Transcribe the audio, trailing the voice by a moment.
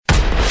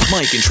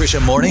Mike and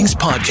Trisha Mornings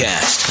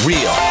podcast. Real,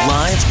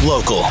 live,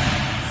 local.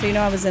 So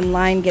I was in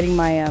line getting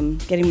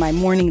my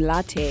morning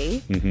latte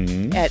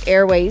at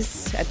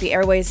the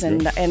Airways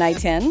and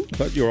I-10. I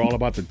thought you were all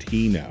about the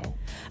tea now.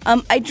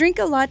 I drink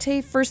a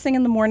latte first thing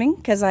in the morning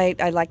because I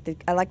like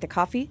the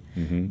coffee.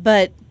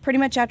 But pretty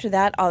much after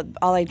that,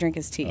 all I drink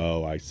is tea.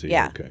 Oh, I see.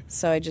 Yeah. Okay.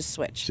 So I just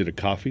switched. Is it a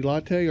coffee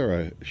latte or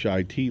a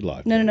chai tea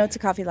latte? No, it's a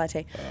coffee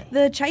latte.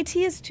 The chai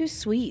tea is too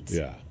sweet.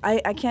 Yeah.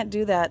 I can't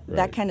do that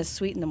Right. kind of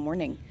sweet in the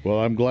morning. Well,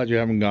 I'm glad you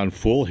haven't gone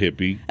full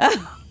hippie.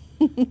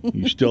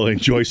 You still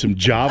enjoy some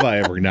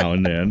Java every now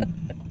and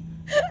then.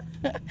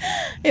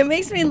 It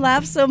makes me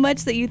laugh so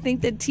much that you think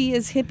that tea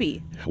is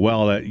hippie.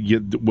 Well,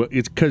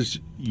 it's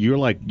because you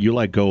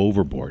go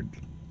overboard.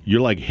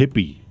 You're like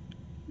hippie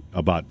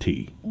about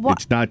tea. What?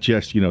 It's not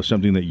just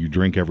something that you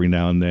drink every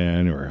now and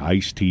then, or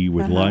iced tea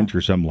with lunch or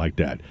something like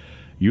that.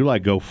 You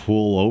go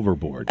full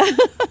overboard,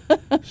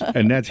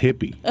 and that's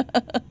hippie.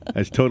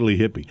 That's totally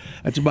hippie.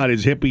 That's about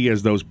as hippie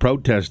as those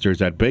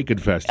protesters at Bacon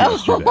Fest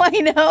yesterday. Oh, I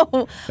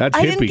know. That's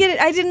I hippie. didn't get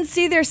it. I didn't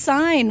see their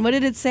sign. What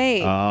did it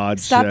say? It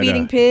Stop said,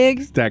 eating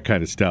pigs. That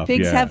kind of stuff.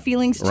 Pigs yeah. have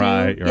feelings too.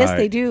 Right. Yes,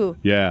 they do.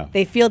 Yeah.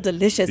 They feel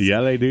delicious.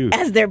 Yeah, they do.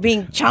 As they're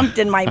being chomped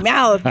in my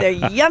mouth, their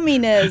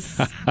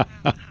yumminess.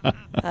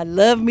 I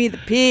love me the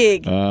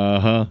pig.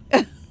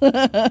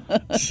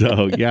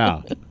 So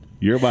yeah,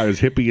 you're about as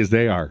hippie as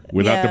they are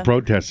without the Yeah.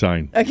 protest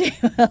sign. Okay,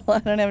 well, I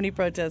don't have any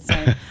protest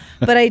sign,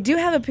 but I do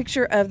have a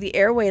picture of the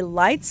airway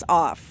lights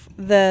off.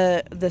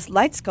 This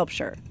light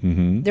sculpture.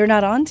 They're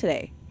not on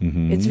today.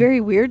 It's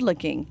very weird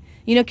looking.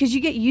 Because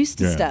you get used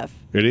to stuff.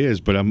 It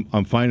is, but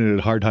I'm finding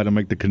it hard how to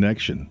make the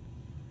connection.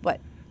 What?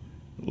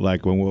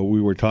 Like when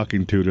we were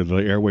talking to the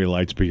airway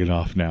lights being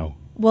off now.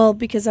 Well,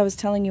 because I was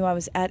telling you I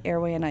was at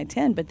Airway and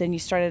I-10, but then you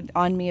started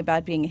on me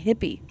about being a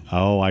hippie.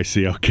 Oh, I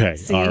see. Okay.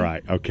 See? All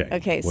right. Okay.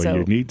 Okay, Well, so-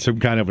 you need some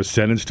kind of a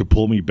sentence to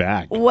pull me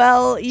back.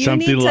 Well, you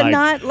Something need to like-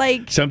 not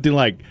like... Something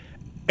like,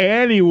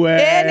 anyway.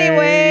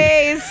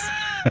 Anyways.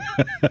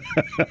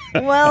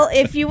 Well,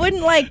 if you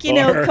wouldn't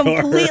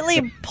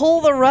completely pull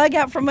the rug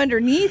out from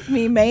underneath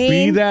me, man.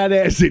 Be that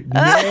as it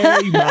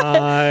may,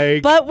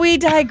 Mike. But we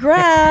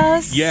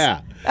digress.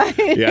 Yeah.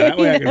 Yeah, that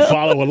way I can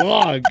follow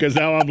along, because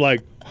now I'm like,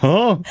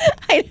 huh?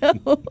 I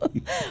know.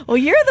 Well,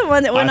 you're the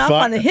one that went I off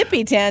thought- on the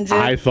hippie tangent.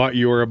 I thought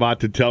you were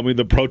about to tell me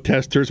the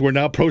protesters were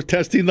now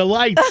protesting the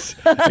lights,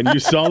 and you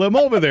saw them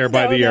over there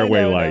by the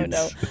airway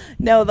lights.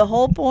 No, the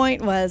whole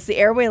point was the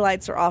airway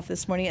lights are off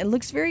this morning. It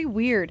looks very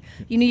weird.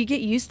 You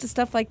get used to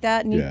stuff like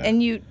that,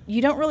 and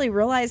you don't really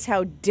realize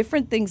how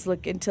different things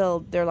look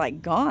until they're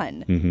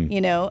gone.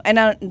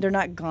 And they're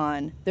not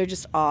gone. They're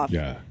just off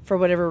for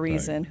whatever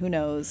reason. Who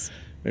knows?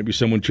 Maybe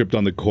someone tripped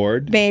on the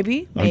cord.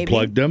 Maybe.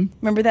 Unplugged them.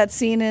 Remember that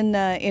scene in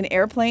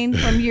Airplane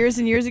from years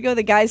and years ago?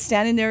 The guy's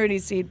standing there and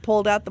he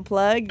pulled out the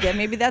plug. Yeah,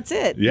 maybe that's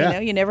it. Yeah.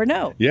 You never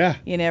know. Yeah.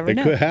 You never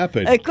know. It could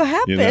happen. It could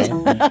happen. There's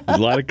a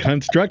lot of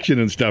construction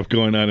and stuff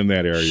going on in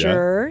that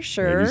area.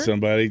 Sure. Maybe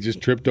somebody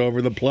just tripped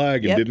over the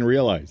plug and didn't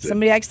realize it.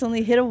 Somebody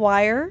accidentally hit a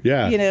wire.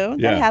 Yeah.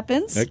 That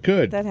happens. It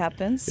could. That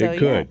happens. So, It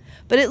could. Yeah.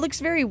 But it looks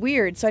very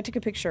weird, so I took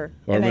a picture.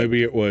 Or and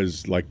maybe it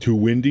was too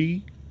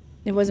windy.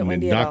 it wasn't and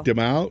windy it at all. knocked them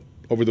out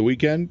over the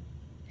weekend.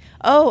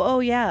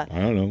 Oh, yeah. I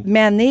don't know.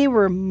 Man, they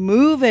were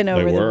moving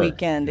over the were.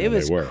 weekend. Yeah, It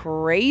was they were.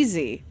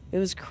 crazy. It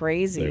was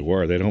crazy. They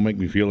were. They don't make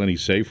me feel any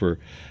safer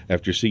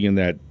after seeing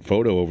that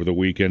photo over the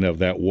weekend of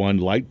that one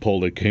light pole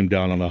that came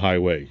down on the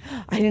highway.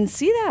 I didn't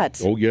see that.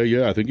 Oh,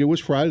 yeah. I think it was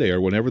Friday or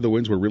whenever the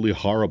winds were really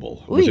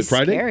horrible. Ooh, Was it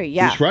Friday? scary,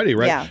 yeah. It was Friday,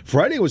 right? Yeah.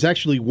 Friday was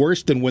actually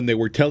worse than when they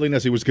were telling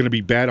us it was going to be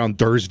bad on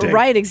Thursday.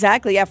 Right,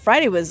 exactly. Yeah,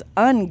 Friday was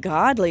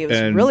ungodly. It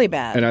was really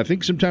bad. And I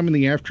think sometime in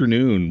the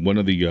afternoon, one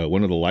of the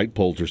light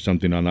poles or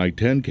something on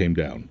I-10 came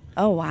down.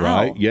 Oh, wow.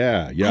 Right?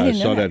 Yeah. I didn't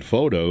saw know that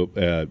photo.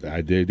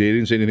 They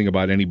didn't say anything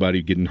about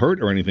anybody getting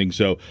hurt or anything,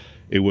 so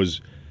it was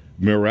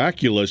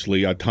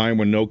miraculously a time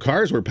when no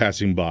cars were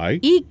passing by.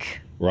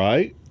 Eek.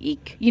 Right?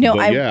 Eek.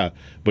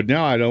 But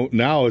now I don't.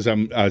 Now as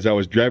I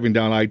was driving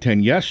down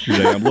I-10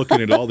 yesterday, I'm looking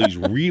at all these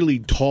really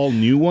tall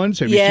new ones.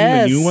 Have you seen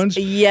the new ones?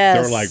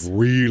 Yes. They're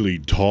really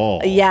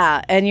tall.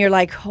 Yeah, and you're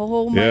like,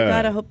 oh my Yeah,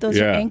 God, I hope those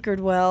are yeah. anchored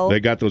well.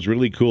 They got those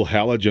really cool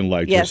halogen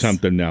lights or Yes.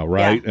 something now,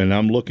 right? Yeah. And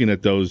I'm looking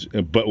at those,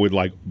 but with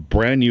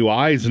brand new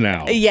eyes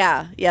now.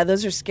 Yeah,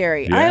 those are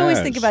scary. I always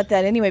think Yes. about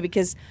that anyway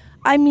because,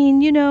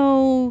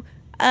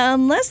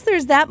 unless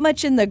there's that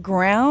much in the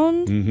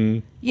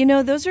ground,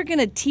 those are going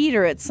to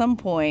teeter at some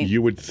point.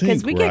 You would think,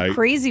 because we right? get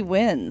crazy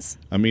winds.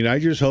 I mean, I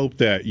just hope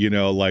that,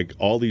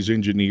 all these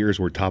engineers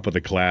were top of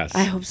the class.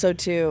 I hope so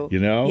too.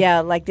 know? Yeah,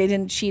 like they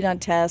didn't cheat on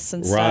tests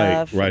and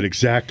stuff. Right,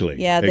 exactly.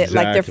 Yeah, exactly.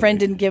 like their friend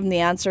didn't give them the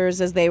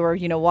answers as they were,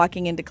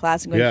 walking into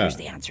class and going, Yeah. here's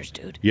the answers,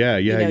 dude. Yeah.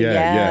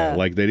 yeah.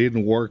 Like they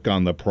didn't work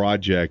on the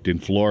project in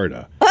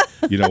Florida.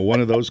 One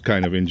of those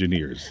kind of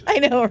engineers. I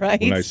know, right?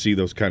 When I see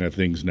those kind of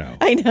things now.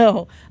 I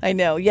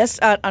know. Yes,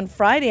 on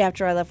Friday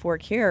after I left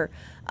work here,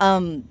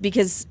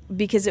 because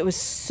it was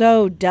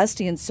so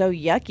dusty and so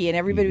yucky, and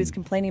everybody was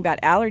complaining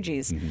about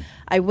allergies.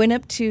 I went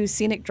up to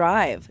Scenic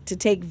Drive to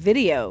take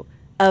video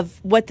of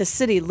what the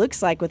city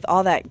looks like with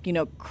all that,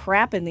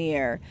 crap in the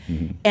air.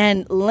 Mm-hmm.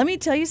 And let me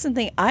tell you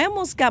something. I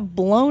almost got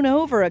blown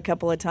over a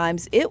couple of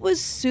times. It was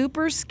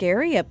super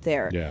scary up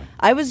there. Yeah.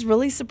 I was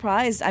really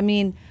surprised. I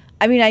mean,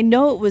 I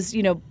know it was,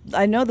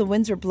 I know the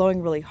winds were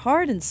blowing really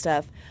hard and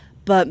stuff,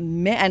 but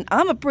man,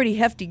 I'm a pretty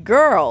hefty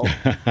girl.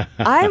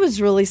 I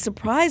was really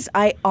surprised.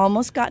 I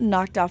almost got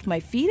knocked off my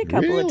feet a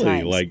couple of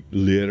times. Like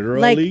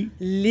literally? Like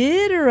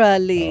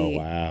literally. Oh,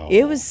 wow.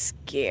 It was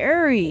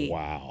scary.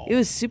 Wow. It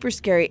was super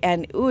scary.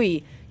 And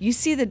you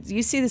see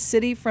the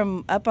city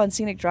from up on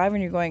Scenic Drive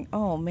and you're going,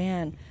 oh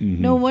man,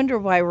 no wonder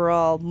why we're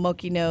all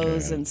mokey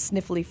nose and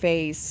sniffly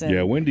face.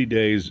 And windy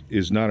days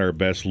is not our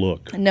best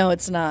look. No,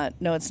 it's not.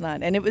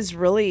 And it was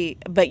really,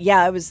 but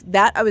yeah, I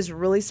was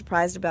really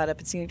surprised about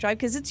up at Scenic Drive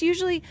because it's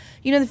usually,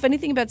 the funny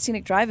thing about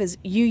Scenic Drive is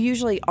it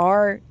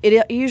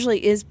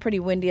usually is pretty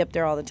windy up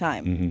there all the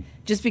time. Mm-hmm.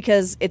 Just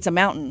because it's a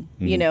mountain,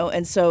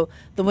 and so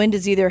the wind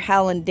is either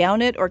howling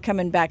down it or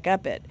coming back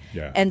up it.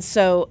 Yeah. And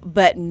so,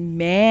 but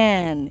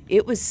man,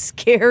 it was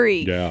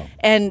scary. Yeah.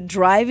 And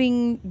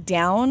driving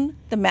down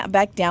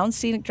back down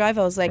Scenic Drive,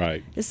 I was like,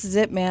 right. This is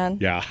it, man.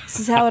 Yeah.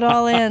 This is how it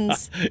all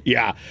ends.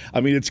 Yeah.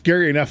 I mean, it's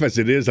scary enough as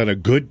it is on a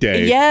good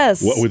day.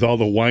 Yes. With all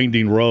the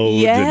winding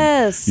roads.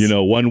 Yes.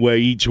 And, one way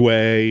each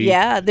way.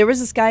 Yeah. There was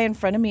this guy in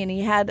front of me, and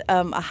he had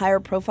a higher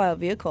profile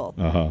vehicle.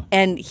 Uh-huh.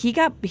 And he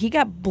got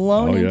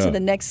blown into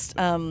the next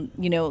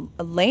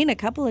lane a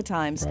couple of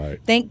times. Right.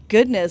 Thank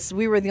goodness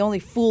we were the only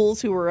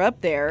fools who were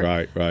up there.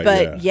 Right.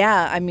 But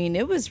yeah, I mean,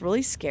 it was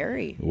really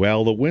scary.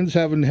 Well, the winds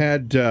haven't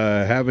had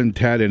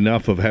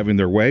enough of having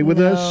their way with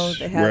us.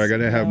 We're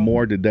going to have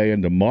more today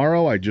and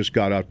tomorrow. I just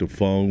got off the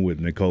phone with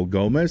Nicole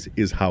Gomez,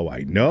 is how I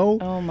know.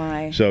 Oh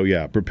my. So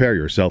yeah, prepare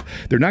yourself.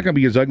 They're not going to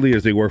be as ugly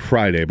as they were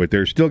Friday, but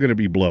they're still going to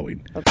be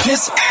blowing. Okay.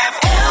 Kiss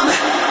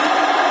FM.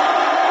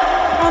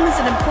 Prom is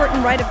an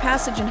important rite of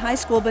passage in high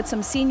school, but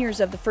some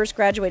seniors of the first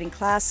graduating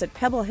class at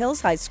Pebble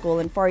Hills High School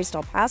in Far East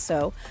El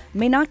Paso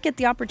may not get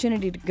the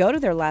opportunity to go to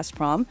their last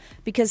prom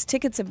because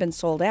tickets have been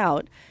sold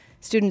out.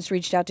 Students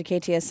reached out to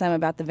KTSM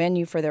about the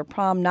venue for their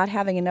prom not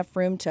having enough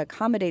room to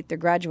accommodate their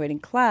graduating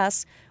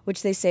class,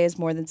 which they say is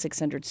more than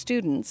 600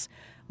 students.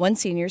 One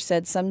senior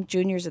said some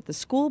juniors at the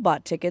school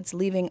bought tickets,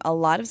 leaving a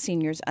lot of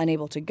seniors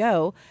unable to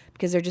go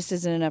because there just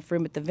isn't enough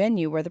room at the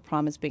venue where the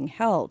prom is being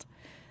held.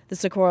 The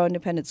Socorro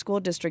Independent School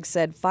District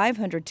said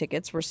 500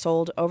 tickets were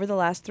sold over the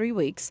last 3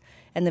 weeks,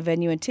 and the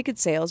venue and ticket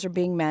sales are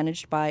being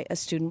managed by a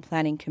student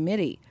planning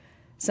committee.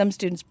 Some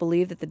students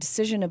believe that the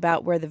decision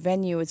about where the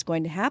venue is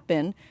going to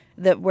happen,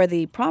 where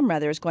the prom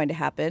is going to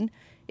happen,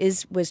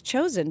 was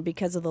chosen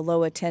because of the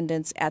low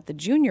attendance at the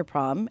junior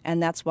prom, and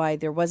that's why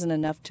there wasn't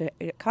enough to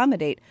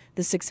accommodate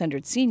the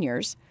 600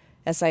 seniors.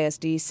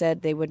 SISD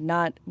said they would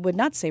not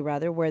say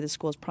where the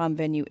school's prom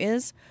venue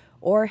is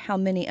or how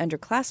many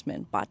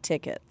underclassmen bought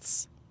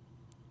tickets.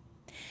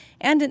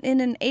 And in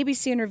an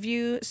ABC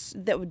interview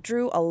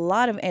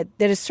that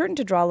is certain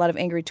to draw a lot of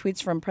angry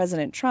tweets from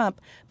President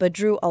Trump, but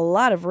drew a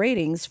lot of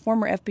ratings,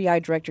 former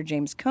FBI Director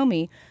James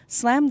Comey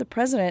slammed the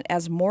president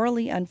as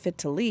morally unfit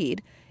to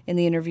lead. In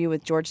the interview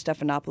with George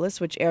Stephanopoulos,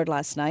 which aired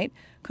last night,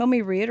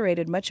 Comey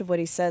reiterated much of what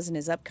he says in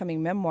his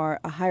upcoming memoir,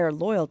 A Higher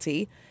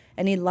Loyalty,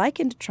 and he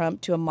likened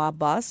Trump to a mob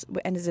boss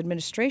and his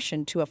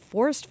administration to a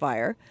forest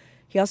fire.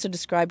 He also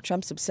described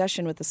Trump's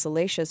obsession with the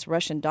salacious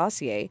Russian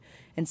dossier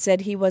and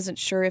said he wasn't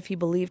sure if he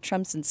believed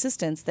Trump's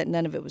insistence that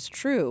none of it was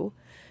true.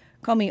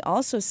 Comey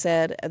also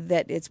said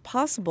that it's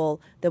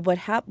possible that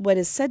what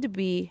is said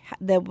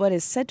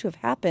to have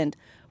happened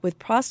with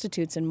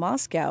prostitutes in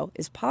Moscow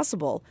is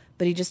possible,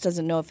 but he just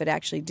doesn't know if it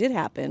actually did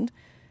happen.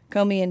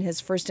 Comey, in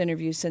his first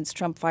interview since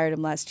Trump fired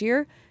him last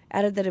year,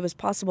 added that it was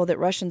possible that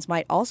Russians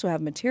might also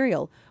have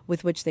material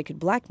with which they could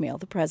blackmail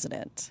the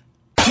president.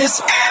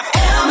 Kiss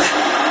FM.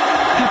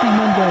 Happy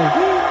Monday.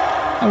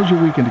 How was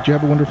your weekend? Did you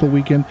have a wonderful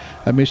weekend?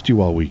 I missed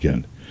you all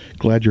weekend.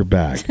 Glad you're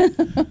back. What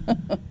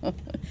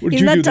did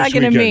He's you not do this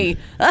talking to me.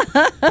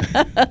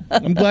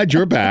 I'm glad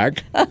you're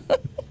back.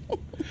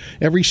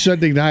 Every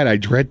Sunday night, I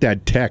dread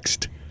that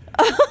text.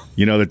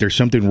 That there's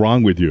something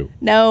wrong with you.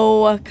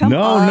 No, come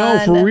on. No,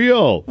 for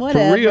real.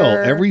 Whatever. For real.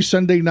 Every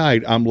Sunday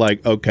night, I'm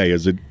like, okay,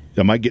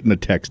 am I getting a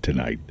text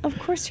tonight? Of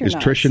course you're not.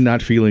 Is Trisha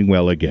not feeling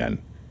well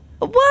again?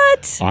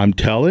 What? I'm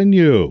telling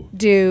you.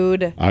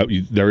 Dude.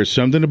 There is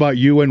something about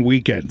you and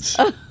weekends.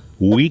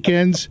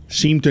 Weekends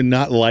seem to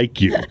not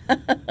like you.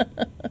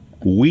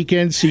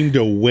 Weekends seem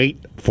to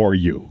wait for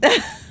you.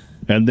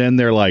 And then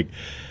they're like,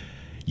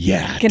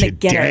 yeah,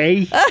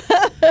 today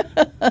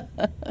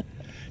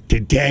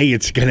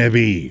it's going to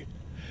be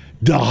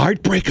the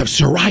heartbreak of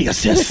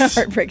psoriasis.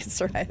 Heartbreak of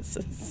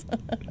psoriasis.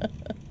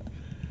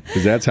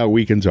 Because that's how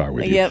weekends are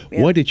with you. Yep.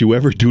 What did you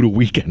ever do to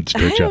weekends,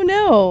 Trisha? I don't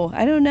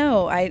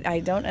know. I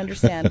don't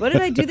understand. What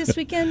did I do this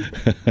weekend?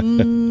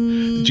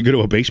 Did you go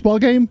to a baseball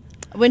game?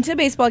 Went to a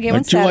baseball game on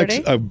Aren't you Saturday.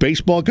 like a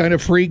baseball kind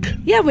of freak?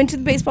 Yeah, went to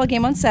the baseball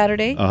game on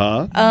Saturday.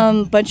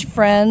 Bunch of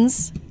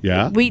friends.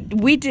 Yeah. We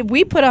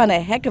put on a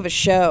heck of a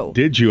show.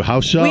 Did you?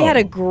 How so? We had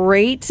a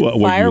great What, were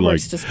you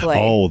fireworks like, display.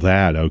 Oh,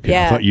 that. Okay.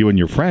 Yeah. I thought you and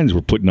your friends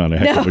were putting on a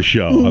heck of a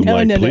show. I'm No,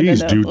 like, no, no,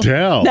 please no. do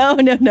tell.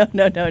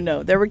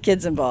 No. There were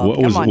kids involved. What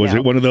was Come on was now.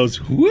 it one of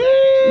those? Whee!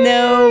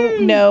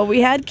 No.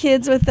 We had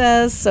kids with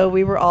us, so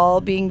we were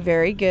all being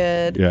very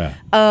good. Yeah.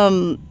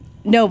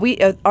 No, we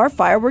our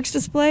fireworks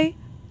display,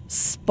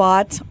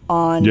 spot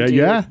on. Yeah, dude.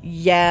 yeah?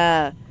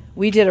 Yeah.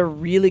 We did a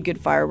really good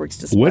fireworks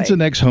display. When's the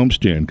next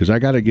homestand? Because I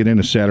got to get in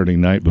a Saturday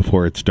night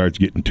before it starts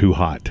getting too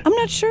hot. I'm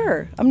not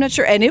sure.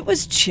 And it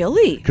was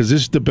chilly. Because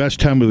this is the best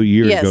time of the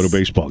year Yes. to go to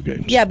baseball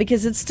games. Yeah,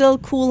 because it's still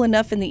cool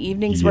enough in the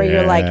evenings where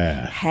you're like,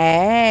 Yeah.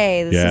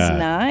 hey, this is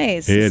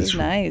nice. This It's is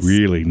nice.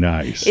 really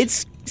nice.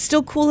 It's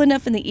still cool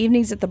enough in the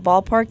evenings at the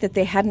ballpark that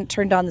they hadn't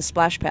turned on the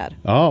splash pad.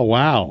 Oh,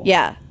 wow.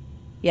 Yeah.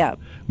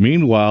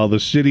 Meanwhile, the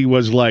city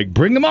was like,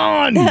 bring them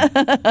on.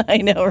 I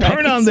know, right?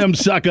 Turn on them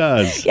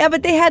suckers. Yeah,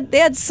 but they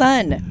had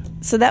sun.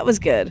 So that was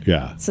good.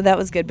 Yeah. So that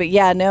was good. But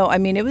yeah, no, I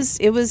mean, it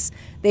was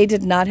they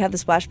did not have the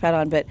splash pad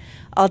on, but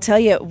I'll tell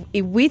you,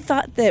 we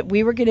thought that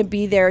we were going to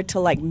be there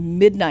till like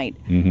midnight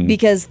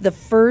because the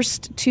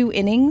first 2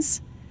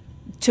 innings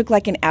took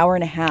like an hour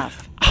and a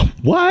half.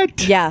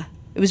 What? Yeah.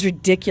 It was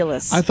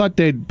ridiculous. I thought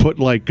they'd put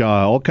like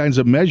all kinds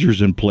of measures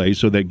in place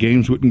so that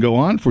games wouldn't go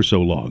on for so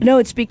long. No,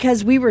 it's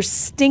because we were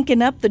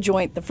stinking up the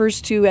joint the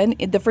first two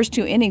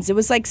innings. It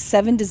was like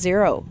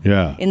 7-0.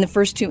 Yeah. In the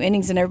first 2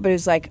 innings, and everybody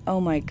was like, "Oh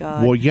my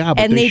god!" Well, yeah,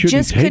 but and they shouldn't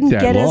just take couldn't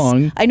that get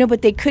long. us. I know,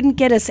 but they couldn't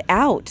get us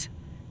out.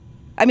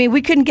 I mean,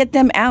 we couldn't get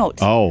them out.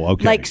 Oh,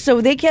 okay. Like, so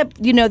they kept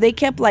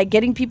like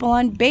getting people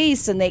on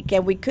base, and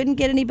we couldn't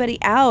get anybody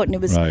out, and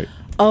it was. Right.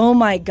 Oh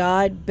my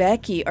God,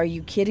 Becky, are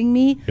you kidding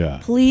me? Yeah.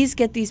 Please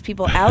get these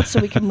people out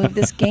so we can move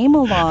this game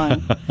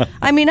along.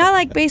 I mean, I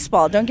like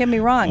baseball, don't get me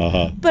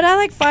wrong, but I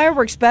like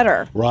fireworks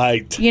better.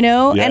 Right. And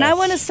I Yes.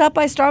 want to stop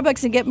by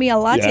Starbucks and get me a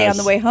latte Yes. on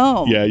the way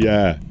home.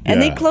 Yeah.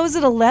 And they close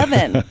at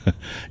 11.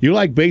 You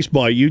like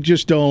baseball. You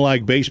just don't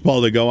like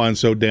baseball to go on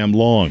so damn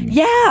long.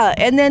 Yeah.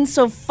 And then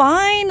so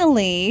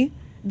finally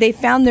they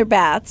found their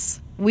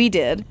bats. We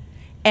did.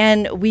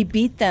 And we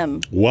beat them.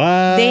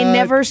 What? They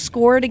never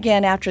scored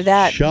again after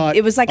that. Shut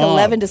It was like up.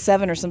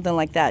 11-7 or something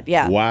like that.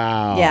 Yeah.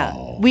 Wow. Yeah.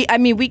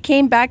 We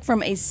came back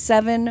from a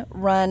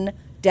 7-run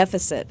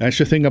deficit. That's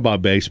the thing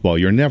about baseball.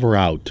 You're never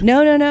out.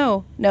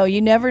 No,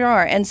 you never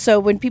are. And so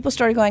when people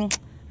started going,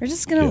 we're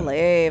just going to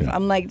leave.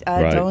 I'm like,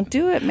 Right. don't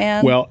do it,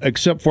 man. Well,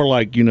 except for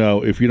like,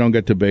 if you don't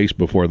get to base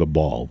before the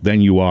ball,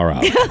 then you are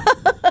out.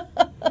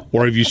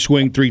 Or if you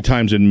swing 3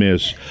 times and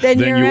miss, Then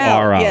you you're out.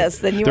 are out. Yes,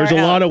 then you There's are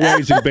a lot out. of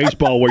ways in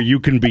baseball where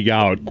you can be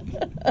out.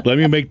 Let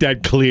me make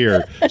that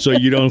clear so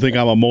you don't think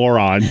I'm a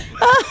moron.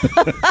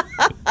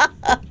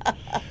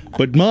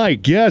 But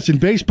Mike, yes, in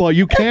baseball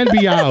you can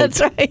be out. That's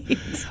right.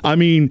 I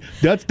mean,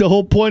 that's the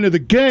whole point of the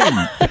game.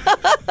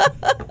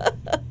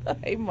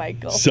 Hey,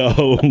 Michael.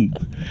 So,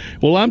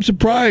 well, I'm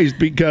surprised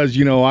because,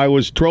 I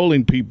was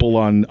trolling people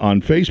on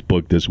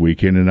Facebook this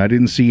weekend and I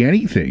didn't see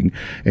anything.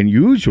 And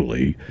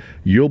usually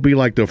you'll be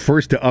like the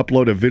first to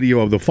upload a video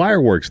of the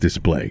fireworks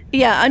display.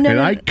 Yeah, And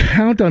I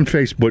count on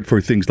Facebook for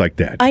things like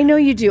that. I know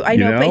you do. I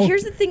know. know? But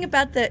here's the thing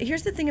about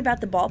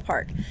the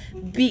ballpark.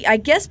 I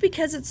guess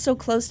because it's so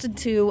close to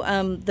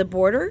the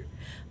border,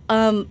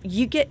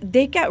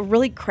 they got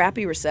really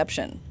crappy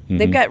reception.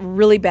 They've got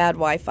really bad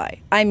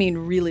Wi-Fi. I mean,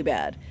 really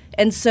bad.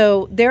 And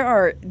so there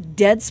are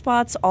dead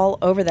spots all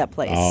over that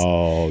place.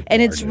 Oh,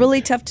 and it's darn really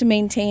it. tough to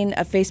maintain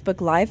a Facebook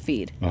Live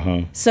feed.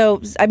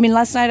 So, I mean,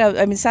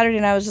 Saturday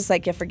night, I was just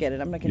like, yeah, forget it.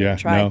 I'm not going to Yeah,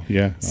 try. no,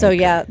 yeah, So, okay.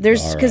 yeah, All right.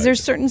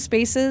 there's certain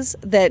spaces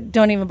that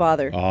don't even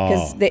bother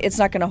because it's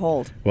not going to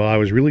hold. Well, I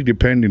was really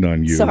depending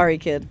on you. Sorry,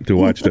 kid. To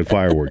watch the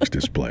fireworks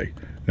display.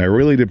 And I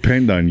really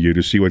depend on you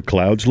to see what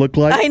clouds look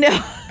like. I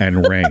know.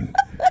 And rain.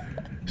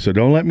 So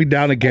don't let me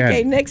down again.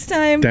 Okay, next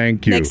time.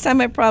 Thank you. Next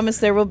time, I promise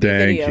there will be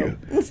Thank video.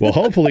 you. Well,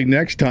 hopefully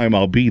next time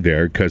I'll be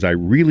there because I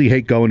really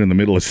hate going in the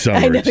middle of summer.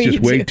 I know It's just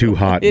you way do. too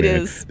hot, It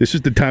man. is. This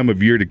is the time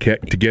of year to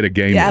get a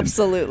game Yeah, in.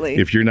 absolutely.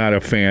 If you're not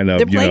a fan of,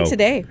 They're playing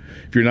today.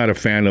 If you're not a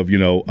fan of,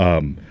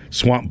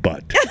 swamp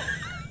butt,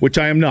 which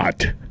I am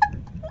not.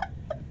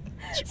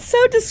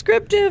 So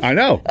descriptive. I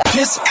know.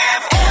 Kiss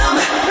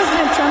FM.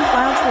 President Trump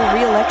filed for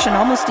re-election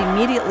almost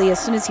immediately as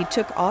soon as he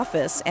took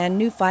office, and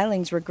new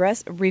filings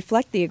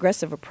reflect the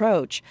aggressive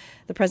approach.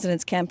 The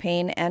president's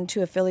campaign and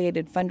 2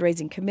 affiliated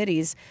fundraising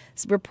committees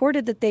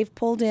reported that they've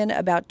pulled in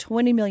about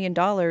 $20 million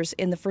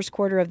in the first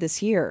quarter of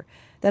this year.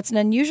 That's an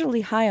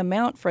unusually high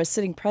amount for a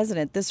sitting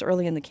president this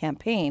early in the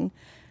campaign.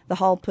 The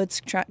Hall puts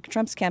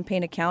Trump's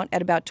campaign account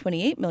at about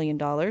 $28 million,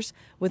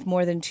 with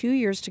more than 2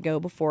 years to go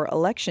before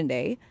Election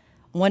Day.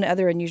 One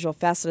other unusual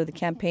facet of the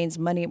campaign's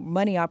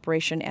money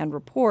operation and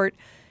report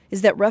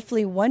is that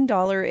roughly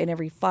 $1 in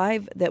every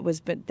 5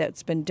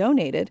 that's been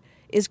donated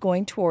is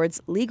going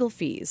towards legal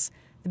fees.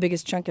 The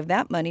biggest chunk of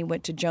that money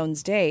went to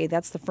Jones Day.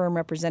 That's the firm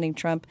representing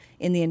Trump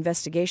in the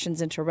investigations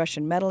into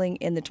Russian meddling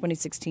in the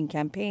 2016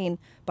 campaign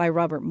by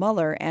Robert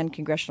Mueller and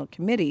congressional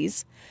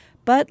committees.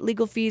 But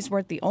legal fees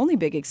weren't the only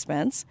big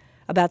expense.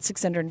 About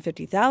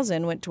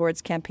 $650,000 went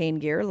towards campaign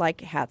gear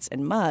like hats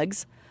and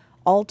mugs.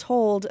 All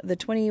told, the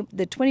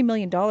 $20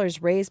 million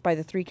raised by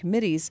the three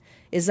committees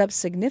is up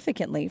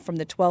significantly from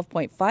the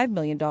 $12.5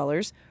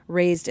 million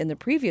raised in the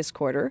previous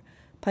quarter.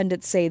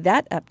 Pundits say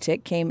that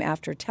uptick came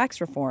after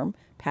tax reform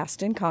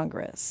passed in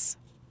Congress.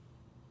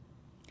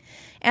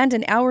 And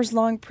an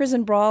hours-long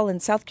prison brawl in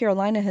South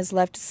Carolina has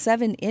left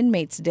 7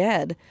 inmates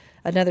dead.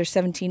 Another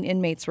 17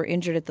 inmates were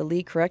injured at the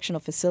Lee Correctional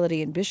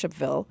Facility in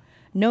Bishopville.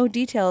 No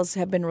details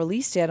have been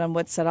released yet on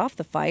what set off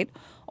the fight,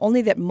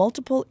 only that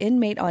multiple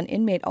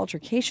inmate-on-inmate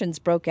altercations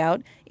broke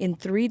out in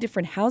 3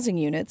 different housing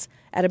units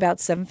at about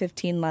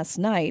 7:15 last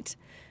night.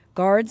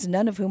 Guards,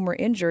 none of whom were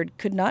injured,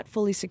 could not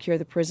fully secure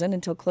the prison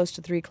until close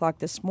to 3 o'clock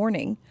this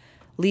morning.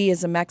 Lee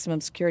is a maximum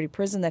security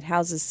prison that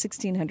houses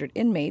 1,600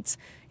 inmates,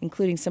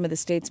 including some of the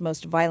state's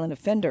most violent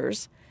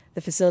offenders.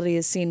 The facility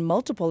has seen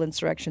multiple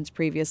insurrections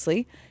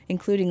previously,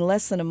 including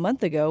less than a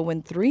month ago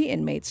when 3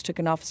 inmates took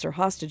an officer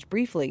hostage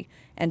briefly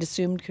and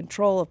assumed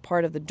control of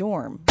part of the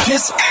dorm.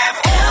 Kiss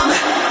FM.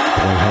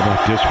 Boy, how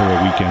about this for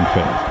a weekend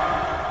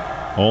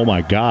fail? Oh,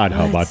 my God,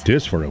 how about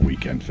this for a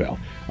weekend fail?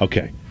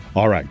 Okay,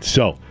 all right,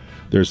 so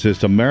there's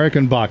this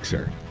American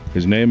boxer.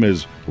 His name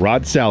is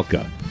Rod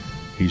Salka.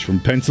 He's from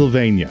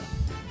Pennsylvania.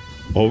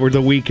 Over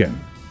the weekend,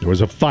 there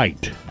was a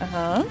fight.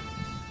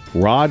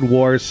 Rod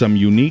wore some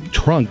unique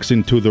trunks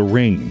into the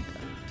ring.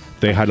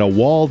 They had a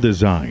wall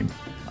design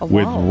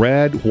with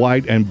red,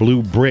 white, and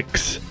blue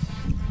bricks.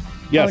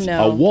 Yes,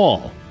 no. A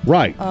wall,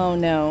 right. Oh,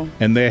 no.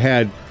 And they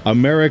had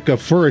America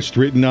First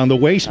written on the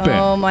waistband.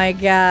 Oh, my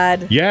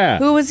God. Yeah.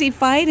 Who was he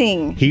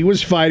fighting? He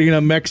was fighting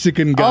a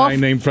Mexican guy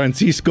named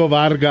Francisco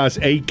Vargas,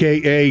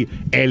 a.k.a.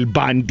 El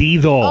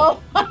Bandido. Oh,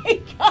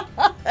 my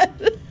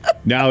God.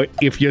 Now,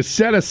 if you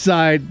set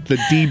aside the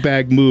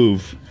D-bag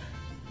move,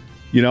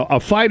 you know, a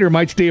fighter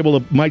might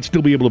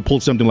still be able to pull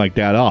something like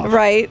that off.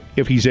 Right.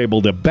 If he's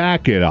able to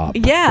back it up.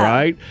 Yeah.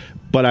 Right?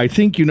 But I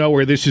think you know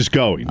where this is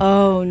going.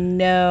 Oh,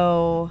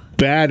 no.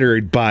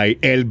 Battered by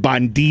El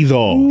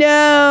Bandido.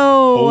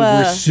 No.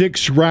 Over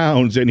 6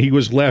 rounds, and he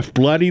was left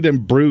bloodied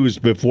and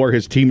bruised before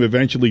his team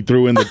eventually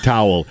threw in the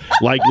towel.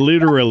 Like,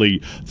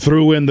 literally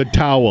threw in the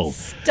towel.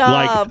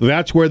 Stop. Like,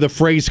 that's where the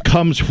phrase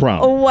comes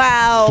from.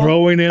 Wow.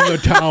 Throwing in the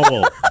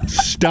towel.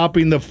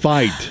 Stopping the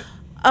fight.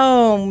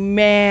 Oh,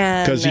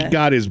 man. Because he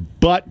got his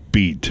butt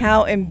beat.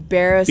 How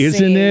embarrassing.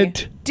 Isn't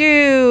it?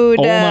 Dude.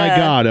 Oh, my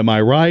God. Am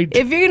I right?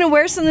 If you're going to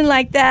wear something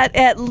like that,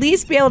 at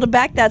least be able to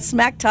back that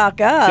smack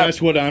talk up.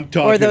 That's what I'm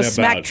talking about. Or those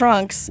smack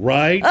trunks.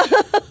 Right?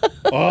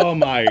 Oh,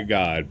 my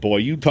God. Boy,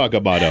 you talk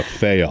about a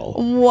fail.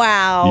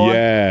 Wow.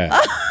 Yeah.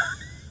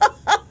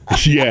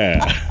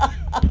 Yeah.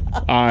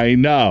 I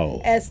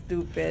know. That's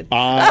stupid.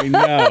 I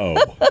know.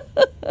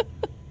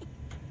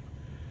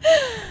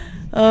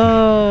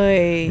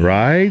 Oh,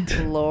 Right?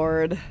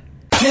 Lord.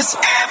 Kiss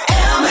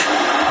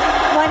FM.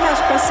 White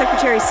House Press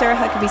Secretary Sarah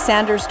Huckabee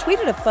Sanders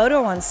tweeted a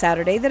photo on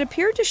Saturday that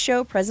appeared to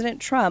show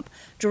President Trump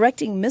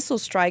directing missile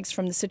strikes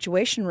from the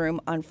Situation Room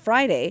on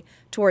Friday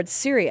towards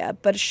Syria,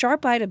 but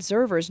sharp-eyed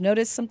observers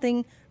noticed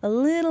something a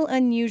little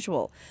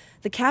unusual.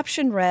 The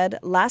caption read,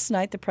 "Last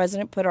night the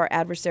president put our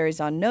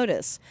adversaries on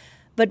notice."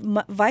 But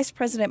Vice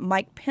President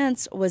Mike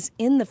Pence was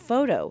in the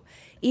photo,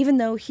 even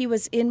though he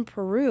was in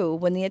Peru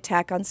when the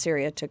attack on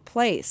Syria took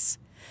place.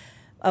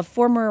 A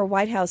former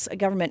White House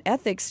government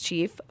ethics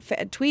chief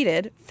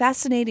tweeted,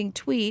 "Fascinating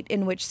tweet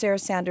in which Sarah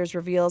Sanders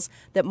reveals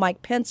that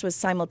Mike Pence was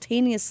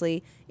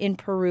simultaneously in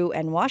Peru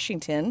and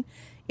Washington.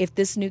 If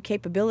this new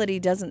capability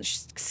doesn't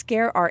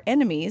scare our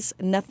enemies,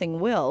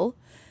 nothing will."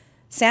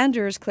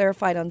 Sanders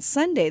clarified on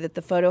Sunday that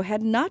the photo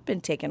had not been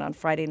taken on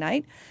Friday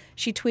night.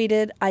 She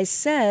tweeted, "I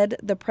said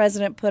the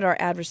president put our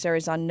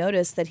adversaries on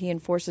notice that he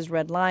enforces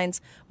red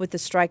lines with the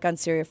strike on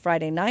Syria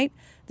Friday night.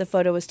 The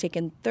photo was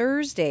taken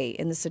Thursday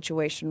in the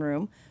Situation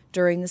Room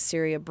during the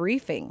Syria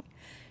briefing."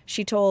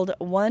 She told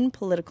one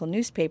political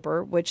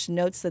newspaper, which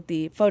notes that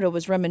the photo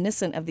was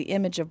reminiscent of the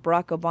image of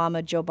Barack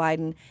Obama, Joe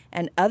Biden,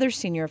 and other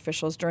senior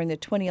officials during the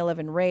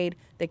 2011 raid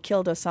that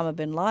killed Osama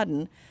bin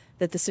Laden,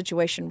 that the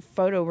Situation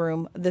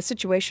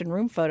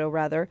Room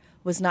photo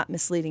was not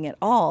misleading at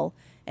all,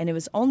 and it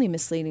was only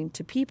misleading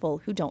to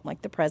people who don't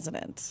like the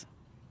president.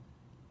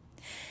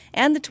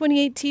 And the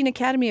 2018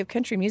 Academy of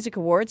Country Music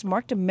Awards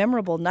marked a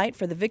memorable night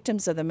for the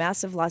victims of the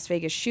massive Las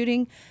Vegas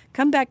shooting,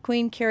 comeback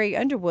queen Carrie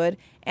Underwood,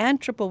 and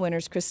triple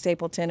winners Chris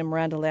Stapleton and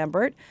Miranda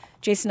Lambert.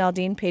 Jason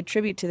Aldean paid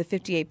tribute to the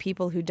 58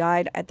 people who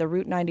died at the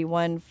Route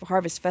 91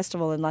 Harvest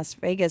Festival in Las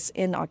Vegas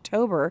in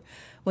October,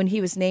 when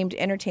he was named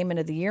Entertainment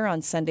of the Year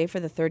on Sunday for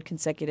the 3rd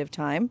consecutive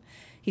time.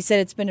 He said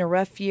it's been a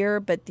rough year,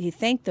 but he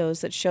thanked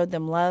those that showed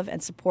them love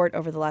and support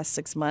over the last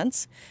 6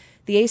 months.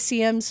 The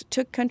ACMs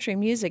took country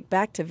music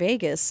back to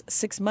Vegas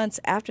 6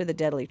 months after the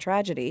deadly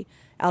tragedy.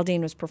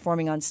 Aldean was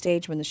performing on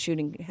stage when the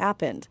shooting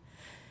happened.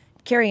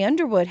 Carrie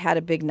Underwood had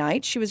a big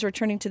night. She was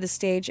returning to the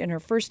stage in her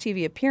first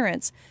TV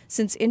appearance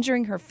since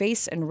injuring her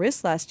face and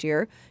wrist last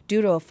year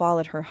due to a fall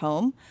at her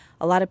home.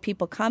 A lot of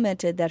people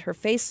commented that her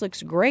face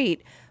looks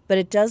great, but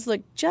it does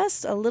look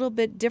just a little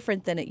bit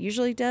different than it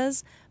usually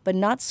does, but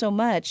not so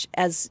much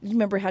as,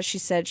 remember how she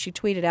said, she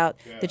tweeted out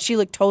that she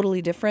looked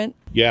totally different?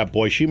 Yeah,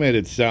 boy, she made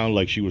it sound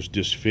like she was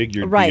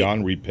disfigured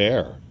beyond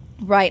repair.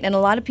 Right, and a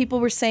lot of people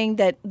were saying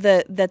that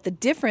the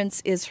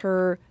difference is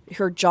her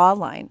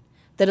jawline,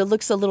 that it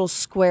looks a little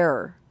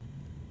squarer.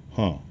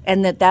 Huh.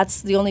 And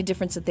that's the only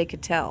difference that they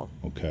could tell.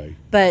 Okay.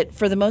 But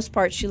for the most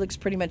part, she looks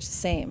pretty much the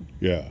same.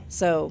 Yeah.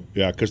 So.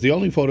 Yeah, because the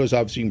only photos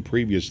I've seen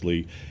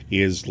previously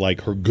is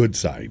like her good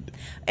side.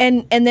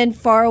 And then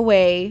far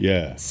away.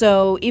 Yeah.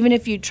 So even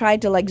if you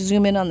tried to like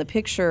zoom in on the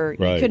picture,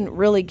 you couldn't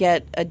really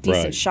get a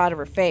decent shot of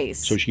her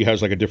face. So she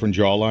has like a different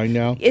jawline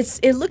now?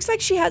 It looks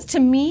like she has,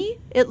 to me,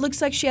 it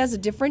looks like she has a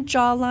different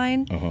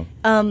jawline.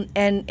 Uh-huh.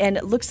 And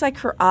it looks like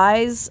her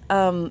eyes,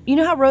 you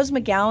know how Rose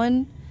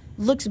McGowan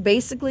looks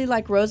basically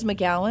like Rose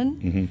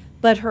McGowan,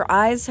 but her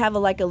eyes have a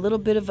little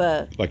bit of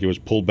a... Like it was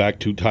pulled back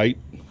too tight?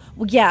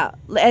 Well, yeah,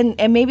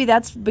 and maybe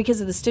that's because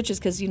of the stitches,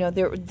 because,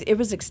 it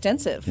was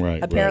extensive.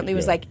 Right, Apparently it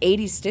was like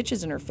 80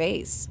 stitches in her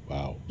face.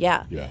 Wow.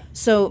 Yeah.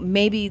 So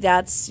maybe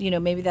that's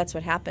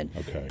what happened.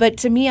 Okay. But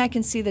to me, I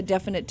can see the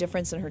definite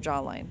difference in her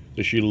jawline.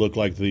 Does she look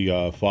like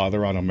the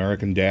father on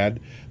American Dad?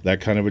 That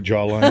kind of a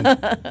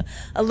jawline?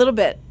 A little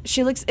bit.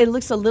 It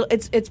looks a little,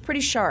 it's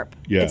pretty sharp.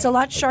 Yeah. It's a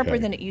lot sharper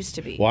than it used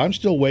to be. Well, I'm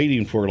still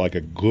waiting for like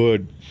a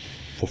good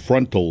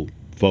frontal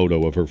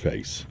photo of her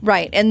face.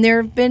 Right, and there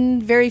have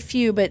been very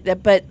few, but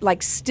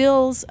like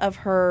stills of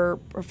her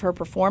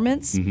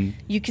performance,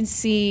 you can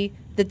see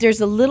that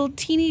there's a little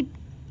teeny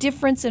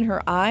difference in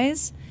her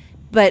eyes,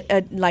 but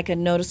like a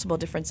noticeable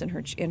difference in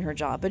her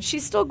jaw. But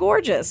she's still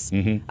gorgeous.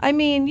 I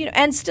mean,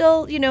 and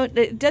still,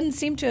 it doesn't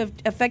seem to have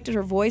affected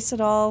her voice at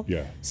all.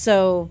 Yeah.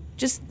 So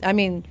just, I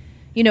mean,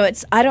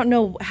 I don't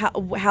know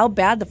how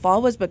bad the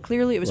fall was, but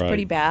clearly it was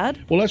pretty bad.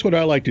 Well, that's what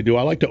I like to do.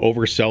 I like to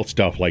oversell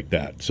stuff like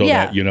that. So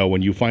that,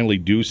 when you finally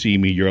do see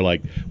me, you're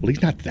like, well,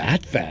 he's not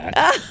that fat.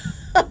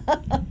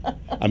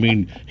 I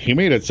mean, he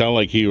made it sound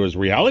like he was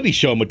reality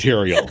show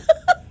material.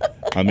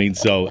 I mean,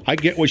 so I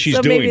get what she's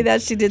doing. So maybe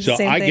that she did the same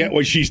thing. So I get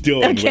what she's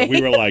doing. Okay.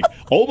 We were like,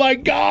 oh, my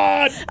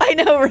God. I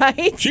know,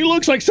 right? She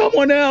looks like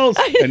someone else.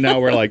 And now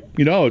we're like,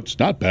 it's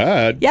not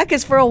bad. Yeah,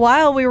 because for a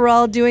while we were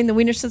all doing the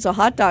Wiener Schnitzel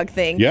hot dog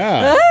thing.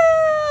 Yeah.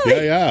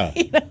 Yeah.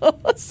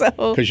 So.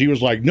 Because she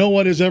was like, no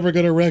one is ever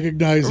going to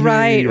recognize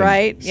me.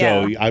 Right.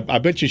 So I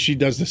bet you she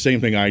does the same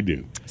thing I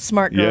do.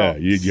 Smart girl. Yeah,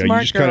 you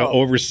just kind of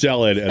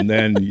oversell it, and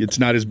then it's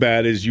not as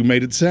bad as you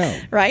made it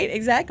sound. Right,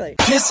 exactly.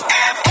 Kiss FM.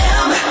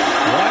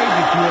 Why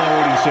did you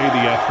already say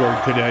the F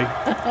word today?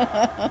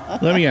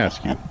 Let me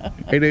ask you.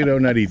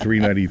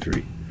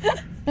 880-9393.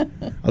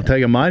 I'll tell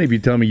you mine if you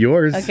tell me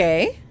yours.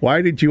 Okay.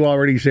 Why did you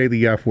already say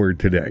the F word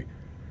today?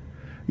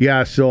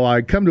 Yeah, so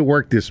I come to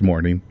work this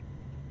morning,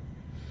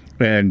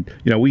 and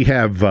we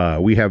have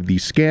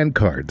these scan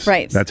cards.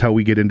 Right. That's how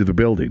we get into the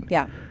building.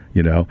 Yeah.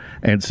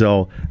 And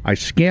so I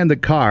scan the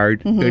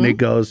card, and it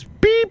goes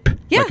beep,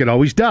 like it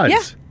always does.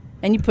 Yeah.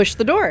 And you push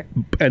the door.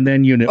 And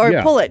then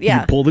or pull it, you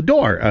pull the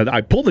door. And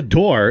I pull the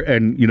door,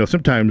 and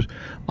sometimes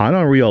I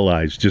don't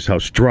realize just how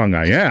strong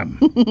I am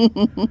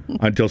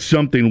until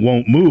something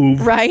won't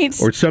move, right?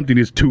 Or something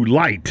is too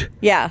light.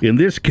 Yeah. In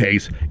this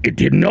case, it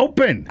didn't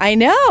open. I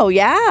know.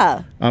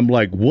 Yeah. I'm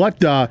like, what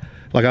the?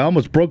 Like I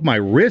almost broke my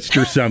wrist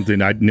or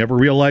something. I'd never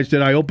realized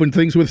that I opened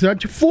things with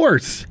such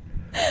force.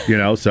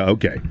 So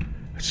okay,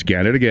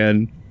 scan it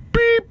again.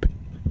 Beep.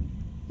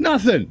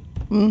 Nothing.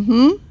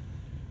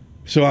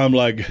 So I'm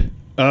like,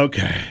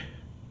 okay.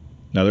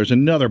 Now there's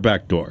another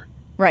back door.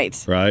 Right.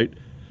 So I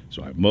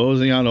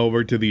mosey on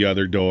over to the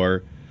other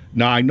door.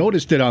 Now I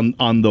noticed that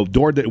on the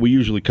door that we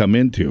usually come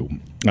into,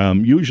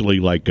 usually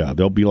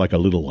there'll be like a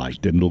little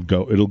light, and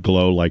it'll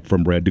glow like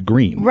from red to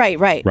green.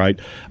 Right.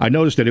 I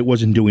noticed that it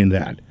wasn't doing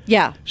that.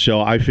 Yeah.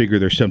 So I figure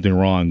there's something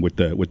wrong with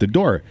the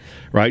door,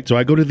 right? So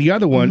I go to the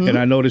other one, and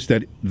I notice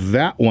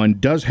that one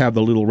does have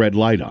the little red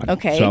light on.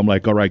 Okay. So I'm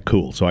like, all right,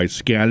 cool. So I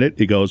scan it.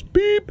 It goes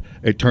beep.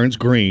 It turns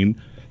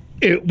green.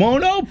 It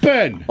won't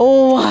open.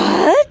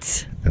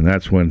 What? And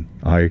that's when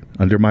I,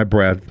 under my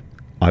breath,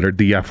 uttered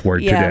the F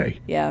word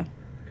today. Yeah.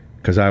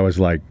 Because I was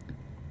like,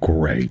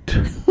 great.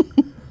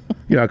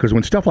 Because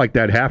when stuff like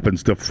that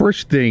happens, the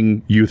first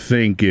thing you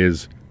think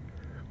is,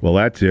 well,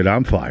 that's it.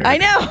 I'm fired. I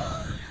know.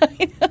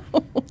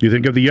 You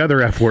think of the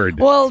other F word.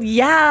 Well,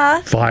 yeah.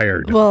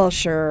 Fired. Well,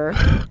 sure.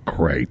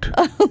 Great.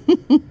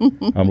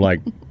 I'm like,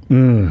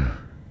 maybe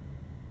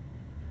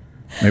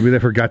they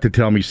forgot to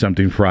tell me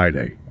something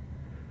Friday.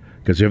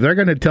 Because if they're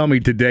going to tell me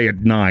today at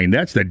 9,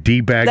 that's the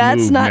D-bag move,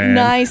 That's not man.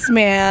 nice,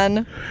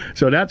 man.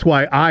 So that's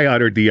why I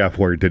uttered the F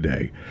word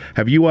today.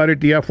 Have you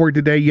uttered the F word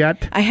today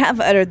yet? I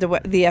have uttered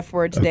the F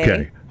word today.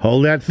 Okay.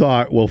 Hold that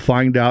thought. We'll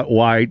find out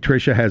why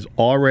Tricia has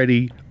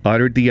already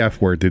uttered the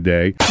F word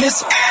today.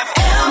 Kiss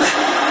FM.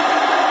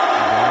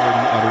 I've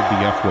already uttered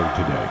the F word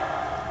today.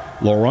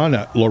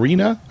 Lorena,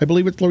 I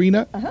believe it's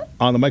Lorena,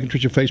 on the Mike and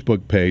Tricia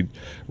Facebook page,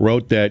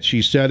 wrote that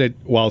she said it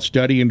while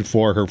studying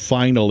for her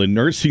final in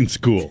nursing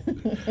school.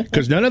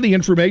 Because none of the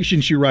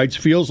information she writes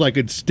feels like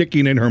it's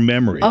sticking in her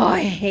memory. Oh,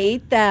 I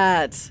hate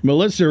that.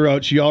 Melissa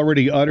wrote she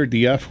already uttered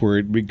the F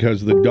word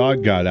because the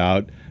dog got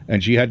out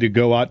and she had to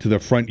go out to the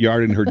front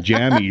yard in her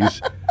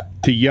jammies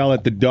to yell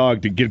at the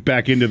dog to get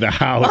back into the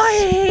house.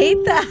 I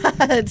hate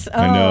that. Oh.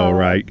 I know,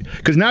 right?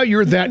 Because now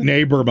you're that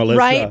neighbor, Melissa.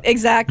 Right,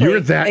 exactly.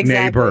 You're that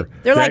neighbor.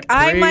 They're that like,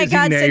 "Oh my crazy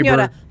God, neighbor.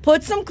 Senora,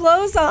 put some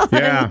clothes on."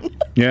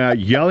 Yeah,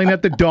 yelling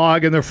at the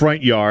dog in the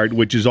front yard,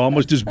 which is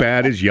almost as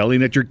bad as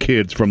yelling at your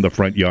kids from the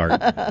front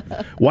yard.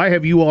 Why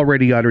have you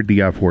already uttered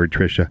the F word,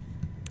 Tricia?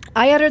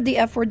 I uttered the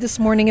F word this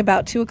morning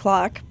about 2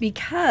 o'clock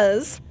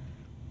because,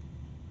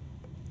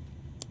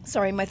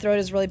 sorry, my throat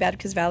is really bad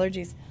because of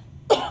allergies.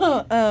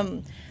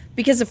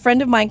 Because a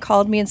friend of mine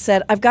called me and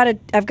said, I've got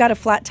a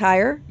flat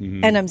tire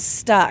and I'm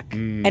stuck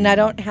and I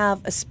don't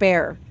have a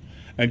spare.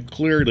 And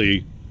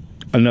clearly,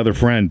 another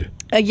friend.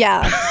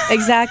 Yeah,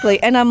 exactly.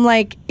 And I'm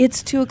like,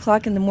 it's 2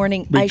 o'clock in the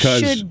morning.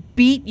 Because I should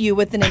beat you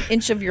within an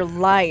inch of your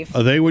life.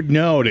 They would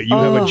know that you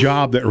have a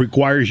job that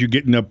requires you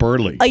getting up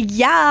early.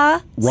 Yeah.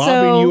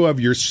 Robbing you of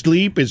your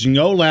sleep is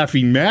no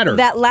laughing matter.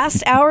 That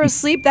last hour of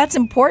sleep, that's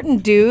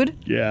important, dude.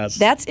 Yes.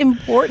 That's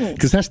important.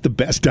 Because that's the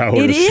best hour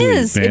It of sleep,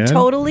 is. man. It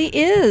totally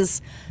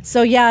is.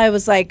 So yeah, I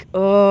was like,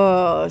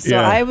 oh. So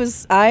Yeah.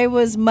 I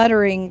was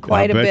muttering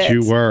quite a bit. I bet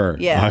you were.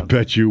 Yeah. I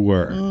bet you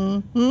were.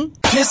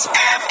 Kiss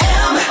FM.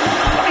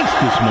 Twice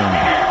this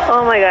morning.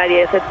 Oh my God,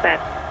 yes, it's bad.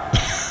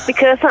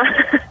 Because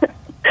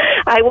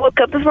I woke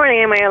up this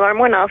morning and my alarm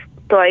went off,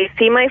 so I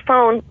see my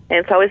phone and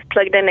it's always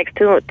plugged in next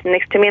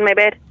to me in my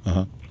bed,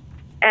 and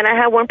I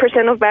have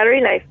 1% of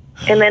battery life.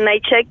 And then I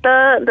checked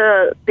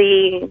the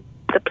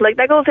plug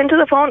that goes into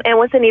the phone and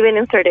wasn't even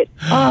inserted.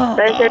 So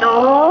I said,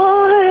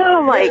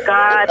 oh my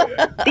God,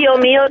 Dios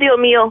mío, Dios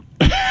mío.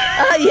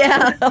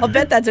 Yeah, I'll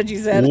bet that's what you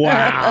said.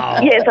 Wow.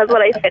 Yes, that's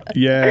what I said.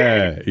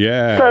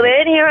 Yeah. So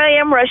then here I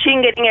am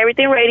rushing, getting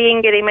everything ready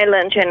and getting my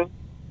lunch and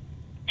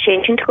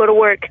changing to go to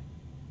work.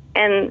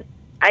 And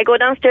I go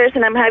downstairs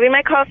and I'm having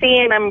my coffee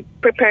and I'm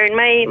preparing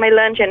my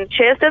lunch. And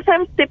just as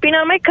I'm sipping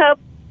on my cup,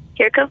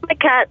 here comes my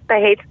cat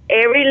that hates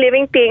every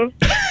living thing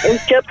and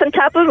jumps on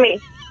top of me.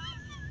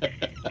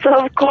 So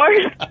of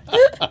course,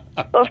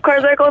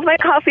 there goes my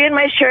coffee and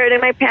my shirt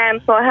and my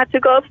pants. So I had to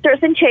go upstairs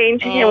and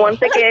change. And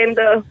once again,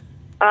 the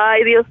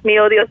ay, Dios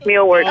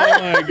mío word.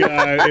 Oh, my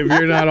God. If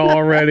you're not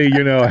already,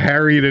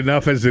 harried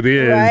enough as it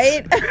is.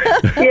 Right?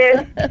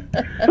 Yes.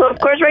 So, of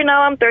course, right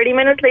now I'm 30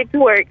 minutes late to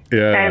work.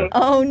 Yeah. And,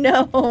 Oh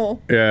no.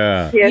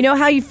 Yeah. yes. You know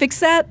how you fix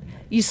that?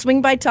 You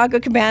swing by Taco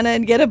Cabana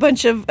and get a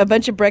bunch of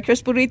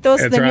breakfast burritos.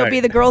 That's Then you'll right.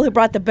 be the girl who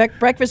brought the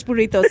breakfast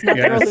burritos, not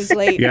the girl who's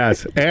late.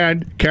 Yes.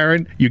 And,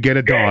 Karen, you get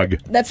a dog.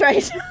 That's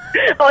right.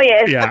 Oh,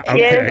 yes. Yeah, okay.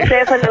 Yes,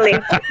 definitely.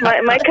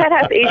 My cat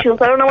has issues.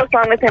 I don't know what's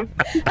wrong with him.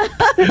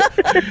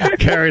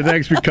 Karen,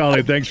 thanks for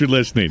calling. Thanks for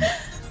listening.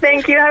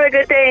 Thank you. Have a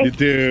good day. You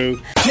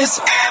too. Kiss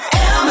FM.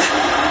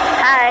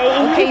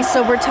 Hi. Okay,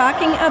 so we're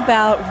talking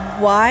about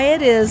why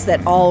it is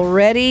that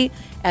already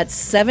at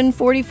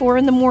 7:44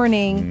 in the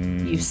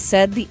morning you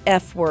said the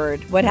F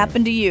word. What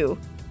happened to you?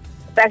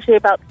 It's actually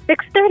about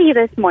 6:30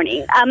 this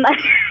morning.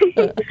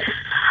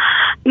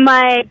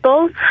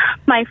 Both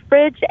my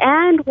fridge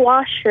and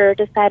washer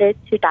decided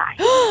to die.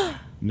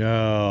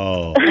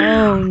 No.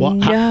 Oh, Well,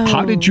 no.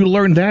 how did you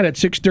learn that at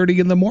 6:30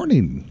 in the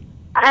morning?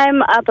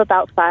 I'm up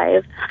about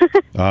 5.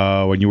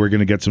 Oh, and you were going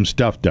to get some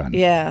stuff done.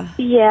 Yeah.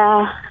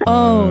 Yeah.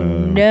 Oh,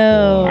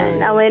 no.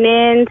 And I went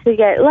in to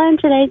get lunch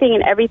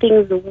and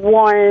everything's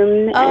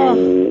warm.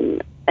 Oh.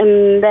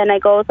 And then I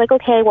go, it's like,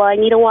 okay, well, I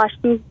need to wash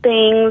some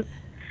things.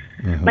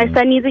 My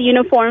son needs a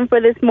uniform for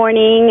this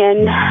morning,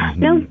 and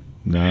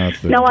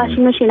Nothing. no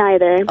washing machine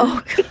either.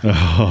 Oh, God.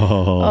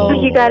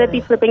 Oh. You gotta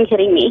be flipping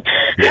kidding me.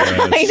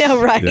 I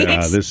know, right?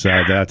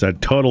 Yeah, that's a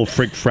total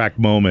frick-frack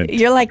moment.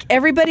 You're like,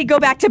 everybody go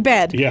back to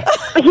bed. Yeah.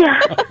 Yeah.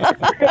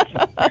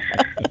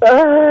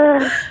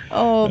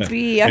 Oh,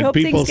 B, I And hope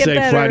people things get say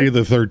better. Friday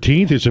the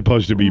 13th is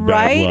supposed to be bad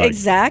Right? luck.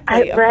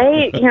 Exactly.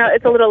 Right?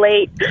 It's a little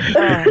late.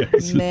 Oh,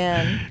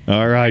 man.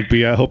 All right,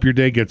 B, I hope your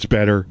day gets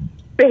better.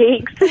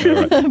 Thanks.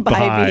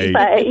 Bye, B.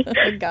 Bye.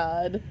 Oh,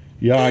 God.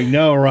 Yeah, I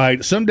know,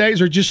 right? Some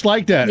days are just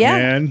like that, Yeah.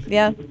 man.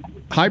 Yeah.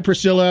 Hi,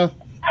 Priscilla.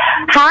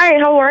 Hi,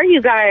 how are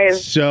you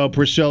guys? So,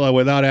 Priscilla,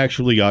 without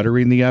actually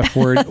uttering the F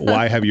word,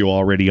 why have you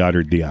already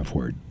uttered the F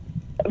word?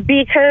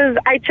 Because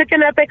I took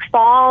an epic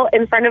fall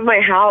in front of my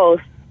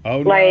house. Oh,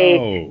 Like-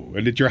 no.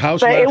 And did your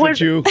house But laugh it at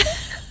was- you?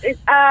 It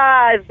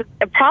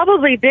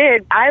probably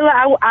did. I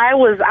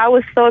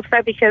was so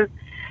upset because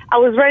I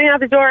was running out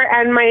the door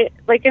and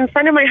in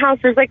front of my house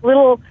there's like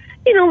little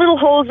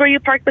holes where you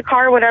park the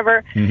car or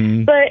whatever.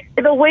 Mm-hmm. But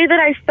the way that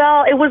I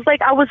fell, it was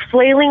like I was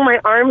flailing my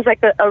arms like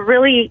a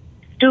really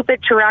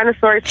stupid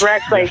Tyrannosaurus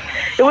Rex. Like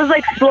it was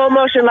like slow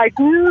motion, like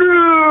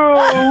no.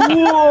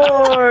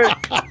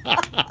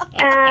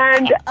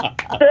 And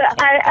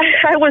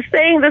I was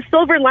saying the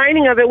silver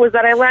lining of it was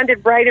that I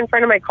landed right in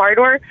front of my car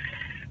door.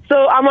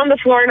 So I'm on the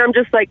floor and I'm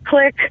just like,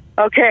 click.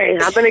 Okay,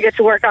 I'm going to get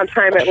to work on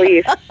time at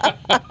least.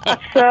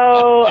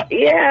 So,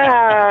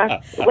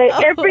 yeah.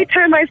 Like, every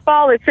time I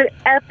fall, it's an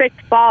epic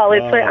fall.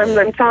 It's like,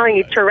 I'm telling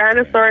you,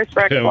 Tyrannosaurus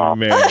Rex fall. Oh,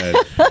 man.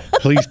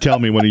 Please tell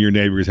me one of your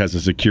neighbors has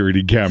a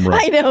security camera.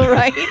 I know,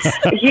 right?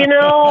 You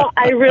know,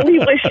 I really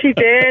wish she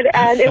did.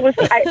 And it was,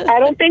 I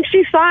don't think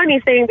she saw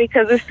anything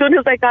because as soon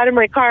as I got in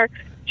my car,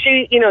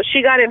 she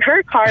got in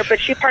her car, but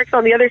she parks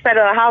on the other side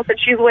of the house and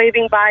she's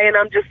waving by and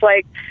I'm just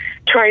like,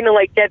 trying to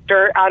like get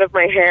dirt out of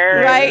my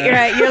hair.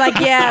 Right. You're like,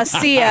 yeah,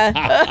 see ya.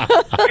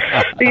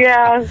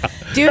 Yeah,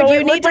 dude, so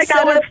you need to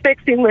set up.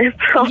 Fixing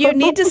myself. You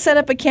need to set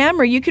up a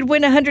camera. You could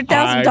win $100,000.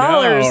 I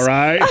know,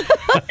 right?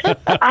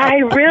 I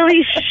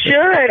really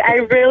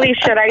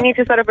should. I need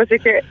to set up a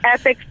secure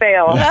epic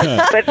fail,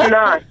 but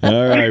not.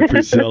 All right,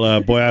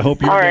 Priscilla. Boy, I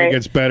hope your day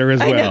gets better as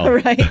well. I know,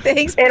 right?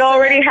 Thanks. It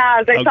already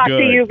has. I talked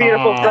to you,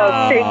 beautiful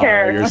folks. Take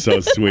care. You're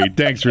so sweet.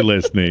 Thanks for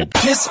listening.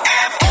 Kiss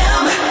FM.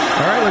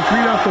 All right, let's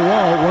read off the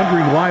wall,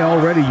 wondering why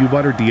already you've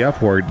uttered the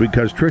F word,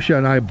 because Trisha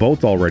and I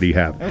both already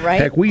have.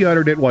 Right. Heck, we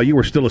uttered it while you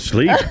were still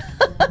asleep.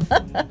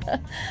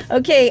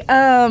 Okay,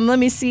 let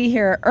me see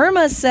here.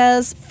 Irma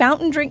says,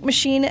 fountain drink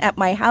machine at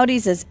my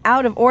Howdy's is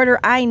out of order.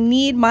 I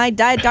need my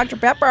Diet Dr.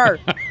 Pepper.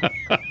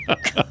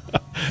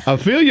 I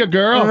feel you,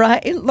 girl.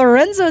 Right.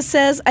 Lorenzo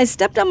says, I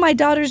stepped on my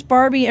daughter's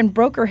Barbie and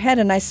broke her head,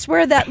 and I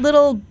swear that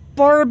little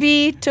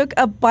Barbie took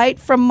a bite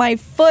from my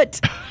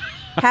foot.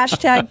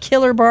 Hashtag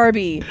killer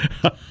Barbie.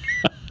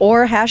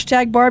 Or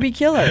hashtag Barbie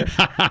killer.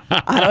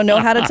 I don't know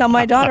how to tell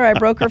my daughter I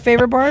broke her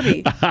favorite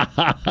Barbie.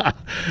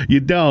 You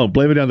don't.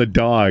 Blame it on the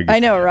dog. I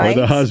know, right?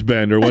 Or the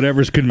husband, or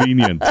whatever's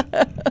convenient.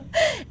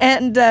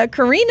 And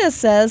Karina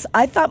says,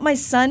 I thought my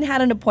son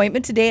had an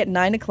appointment today at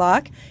 9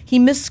 o'clock. He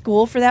missed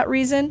school for that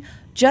reason.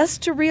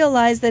 Just to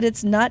realize that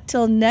it's not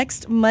till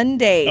next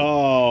Monday.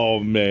 Oh,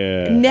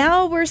 man.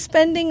 Now we're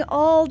spending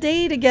all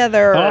day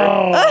together.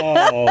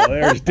 Oh,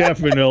 there's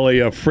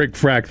definitely a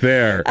frick-frack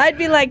there. I'd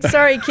be like,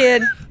 sorry,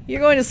 kid.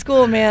 You're going to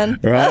school, man.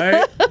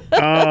 Right?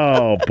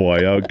 Oh,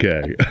 boy.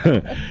 Okay.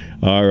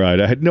 All right.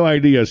 I had no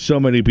idea so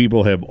many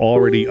people have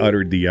already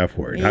uttered the F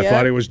word. Yep. I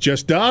thought it was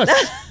just us.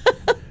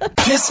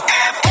 Kiss FM.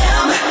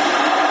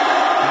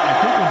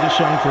 I think when this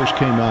song first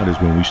came out is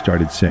when we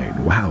started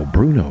saying, wow,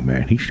 Bruno,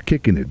 man, he's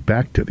kicking it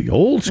back to the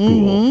old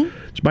school.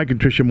 Mm-hmm. It's Mike and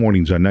Tricia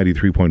Mornings on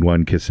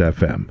 93.1 Kiss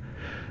FM.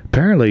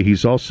 Apparently,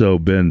 he's also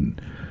been,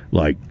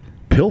 like,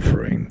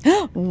 pilfering.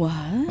 What?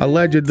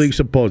 Allegedly,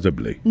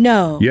 supposedly.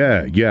 No.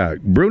 Yeah.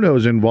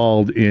 Bruno's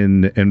embroiled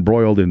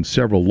in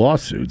several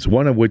lawsuits,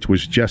 one of which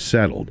was just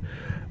settled,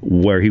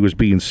 where he was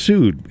being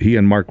sued, he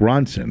and Mark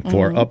Ronson,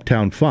 for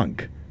Uptown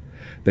Funk.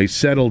 They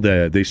settled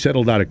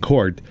out of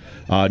court.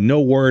 No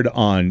word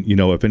on,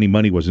 if any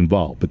money was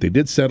involved, but they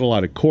did settle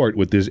out of court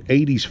with this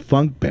 80s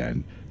funk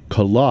band,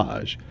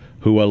 Collage,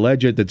 who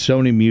alleged that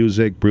Sony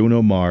Music,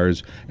 Bruno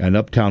Mars, and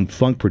Uptown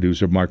Funk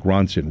producer Mark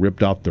Ronson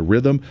ripped off the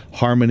rhythm,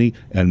 harmony,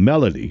 and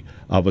melody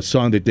of a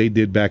song that they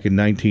did back in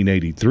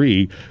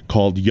 1983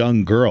 called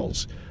Young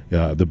Girls.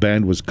 The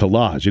band was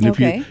Collage.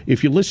 And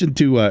if you listen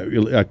to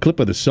a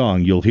clip of the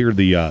song, you'll hear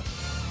the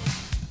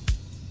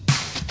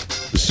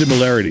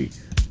similarity.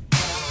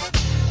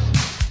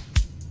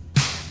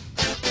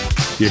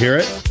 You hear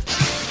it?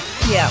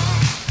 Yeah.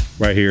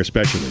 Right here,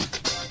 especially.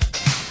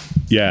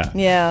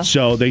 Yeah.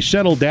 So they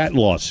settled that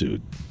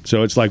lawsuit.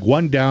 So it's like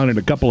one down and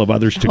a couple of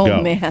others to go.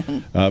 Oh,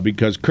 man.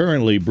 Because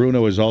currently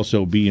Bruno is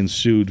also being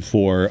sued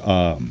for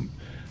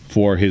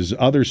his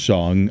other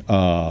song,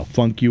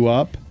 Funk You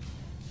Up.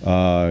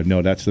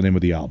 No, that's the name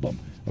of the album.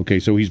 Okay,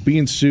 so he's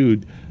being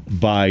sued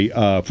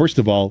by, first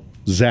of all,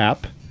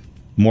 Zapp,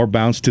 More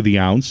Bounce to the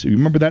Ounce. You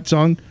remember that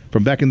song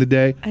from back in the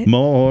day?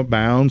 More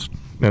Bounce.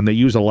 And they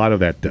use a lot of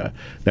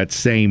that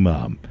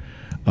same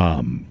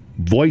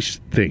voice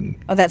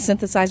thing. Oh, that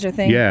synthesizer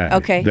thing? Yeah.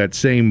 Okay. That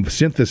same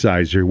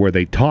synthesizer where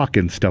they talk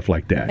and stuff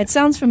like that. It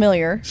sounds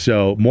familiar.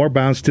 So, More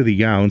Bounce to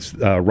the Ounce,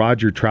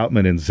 Roger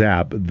Troutman and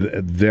Zapp,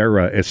 their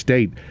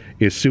estate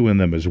is suing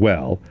them as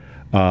well.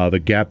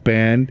 The Gap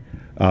Band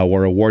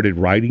were awarded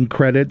writing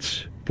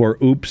credits for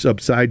Oops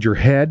Upside Your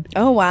Head.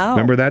 Oh, wow.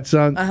 Remember that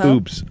song?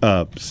 Oops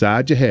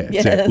Upside Your Head.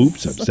 Yes. Say,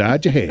 Oops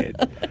Upside Your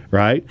Head.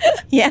 Right?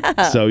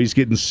 Yeah. So he's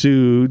getting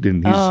sued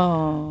and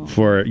he's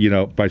for,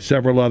 by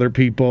several other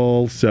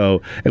people.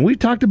 So, and we've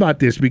talked about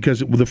this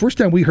because the first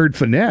time we heard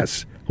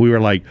Finesse, we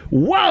were like,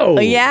 whoa.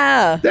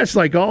 Yeah. That's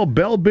like all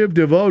Belle Biv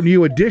DeVoe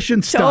New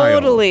Edition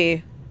style.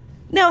 Totally.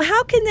 Now,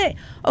 how can they...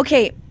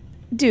 Okay,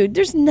 dude,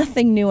 there's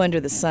nothing new under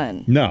the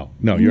sun. No,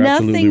 you're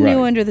absolutely right. Nothing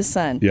new under the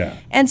sun. Yeah.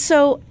 And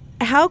so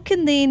how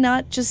can they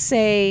not just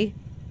say...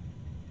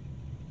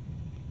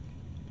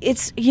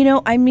 It's,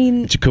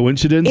 It's a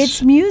coincidence.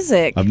 It's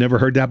music. I've never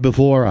heard that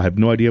before. I have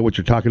no idea what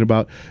you're talking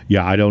about.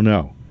 Yeah, I don't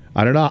know.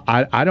 I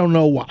don't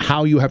know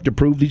how you have to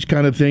prove these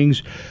kind of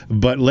things,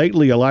 but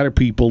lately a lot of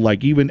people,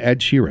 like even Ed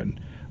Sheeran,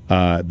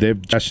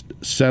 they've just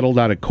settled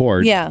out of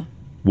court. Yeah.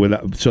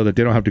 so that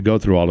they don't have to go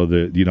through all of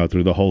the,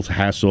 through the whole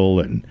hassle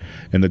and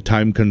the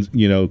time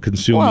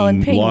consuming Well,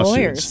 and paying lawsuits.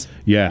 lawyers.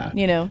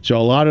 Yeah. So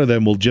a lot of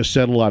them will just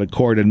settle out of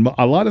court, and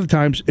a lot of the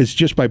times it's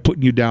just by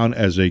putting you down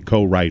as a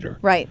co-writer.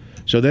 Right.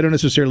 So they don't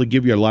necessarily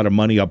give you a lot of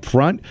money up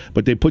front,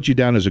 but they put you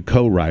down as a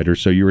co-writer,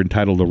 so you're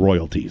entitled to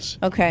royalties.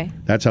 Okay.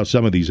 That's how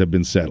some of these have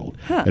been settled.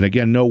 Huh. And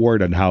again, no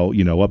word on how,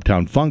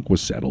 Uptown Funk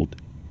was settled.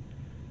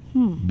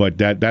 But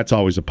that's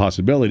always a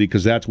possibility,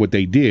 because that's what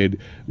they did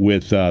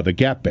with the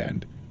Gap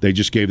Band. They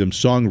just gave them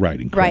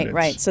songwriting credits.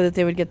 Right, so that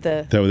they would get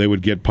So they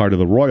would get part of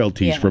the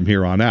royalties from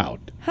here on out.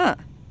 Huh.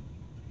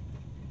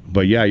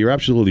 But yeah, you're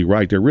absolutely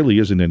right. There really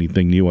isn't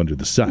anything new under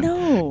the sun.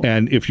 No.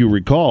 And if you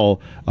recall,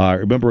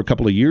 remember a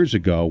couple of years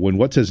ago when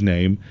what's his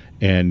name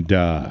and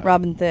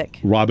Robin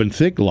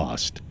Thicke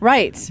lost.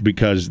 Right.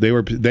 Because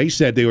they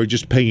said they were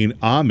just paying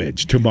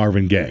homage to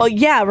Marvin Gaye. Oh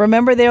yeah,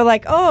 remember they were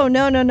like, "Oh,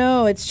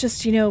 no, it's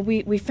just,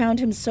 we found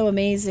him so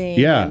amazing."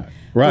 Yeah.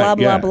 Right. Blah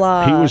blah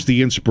blah. He was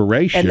the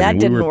inspiration. And that we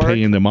didn't were work.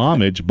 paying them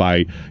homage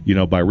by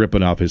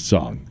ripping off his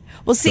song.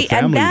 Well, see,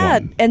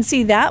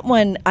 that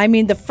one, I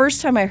mean, the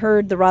first time I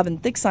heard the Robin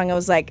Thicke song, I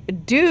was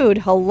like, dude,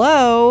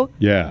 hello.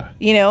 Yeah.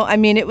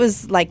 It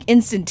was like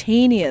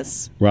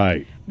instantaneous.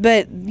 Right.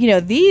 But,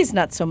 these,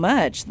 not so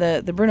much.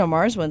 The Bruno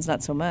Mars ones,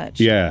 not so much.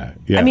 Yeah.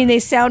 I mean, they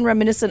sound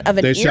reminiscent of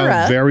an era. They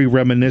sound very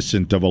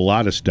reminiscent of a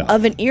lot of stuff.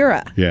 Of an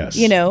era. Yes.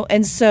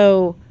 And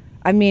so,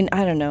 I mean,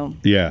 I don't know.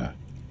 Yeah.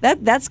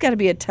 That's got to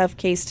be a tough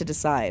case to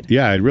decide.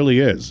 Yeah, it really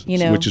is.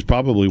 Which is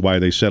probably why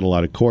they settle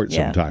out of court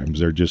Yeah. sometimes.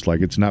 They're just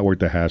like, it's not worth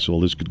the hassle.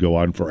 This could go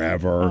on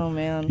forever. Oh,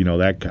 man.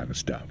 That kind of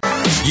stuff.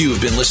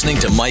 You've been listening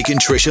to Mike and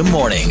Tricia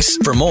Mornings.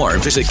 For more,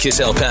 visit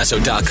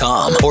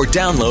KissElPaso.com or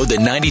download the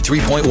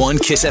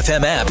 93.1 Kiss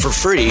FM app for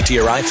free to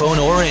your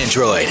iPhone or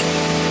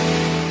Android.